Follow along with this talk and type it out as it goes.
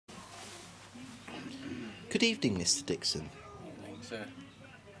Good evening, Mr. Dixon. Evening, sir.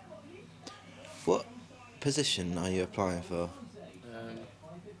 What position are you applying for?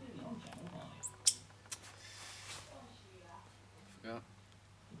 Forgot.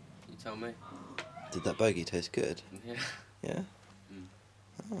 You tell me. Did that bogey taste good? Yeah. Yeah?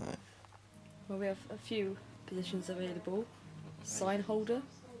 Mm. Alright. Well, we have a few positions available. Sign holder,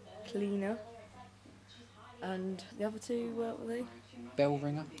 cleaner, and the other two, what were they? Bell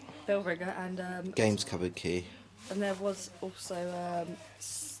ringer. Bell ringer and... Games cupboard key. And there was also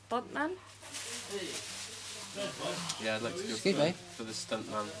stuntman. Yeah, I'd like to go Excuse me. for the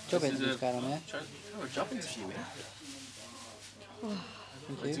stuntman. Job This is interview's going on there. a job interview, yeah.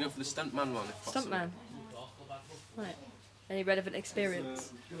 Thank I'd like to you. go for the stuntman one if possible. Stuntman. Right. Any relevant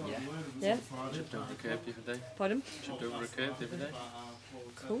experience? Yeah. Yeah? Tripped over a curb the other day. Pardon? Tripped over a curb the other day.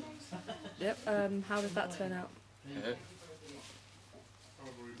 Cool. Yep. How did that turn out? Hurt.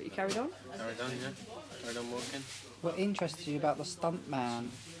 But you carried on? Carried on, yeah. Carried on walking. What interests you about the stuntman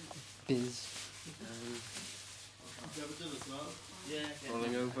biz?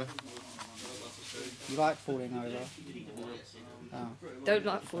 Rolling over. You like falling over? Oh. Don't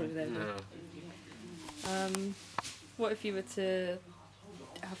like falling over. No. What if you were to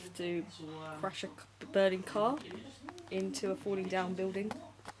have to crash a burning car into a falling down building?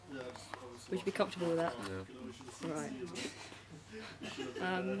 Would you be comfortable with that? No. Right.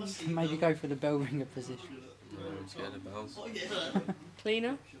 Maybe go for the bell ringer position. No, I'm scared of bells.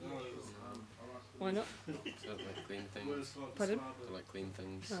 Cleaner? Why not? I don't like clean things. Pardon? I don't like clean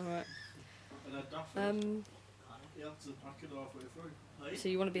things. Alright. So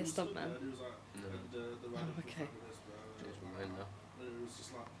you want to be a stuntman? No. Oh, okay. Change my mind now.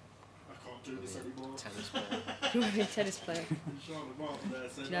 Tennis player. You want to be a tennis player? Do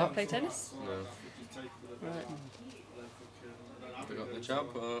you know how to play tennis? No. Right. Have I got the job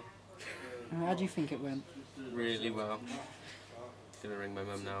or? How do you think it went? Really well. Gonna ring my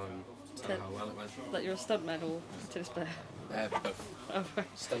mum now and tell her how well it went. Like you're a stuntman or a tennis player? Both. Oh, right.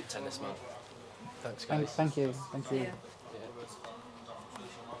 Stunt tennis man. Thanks guys. Thank you. Thank you. Yeah.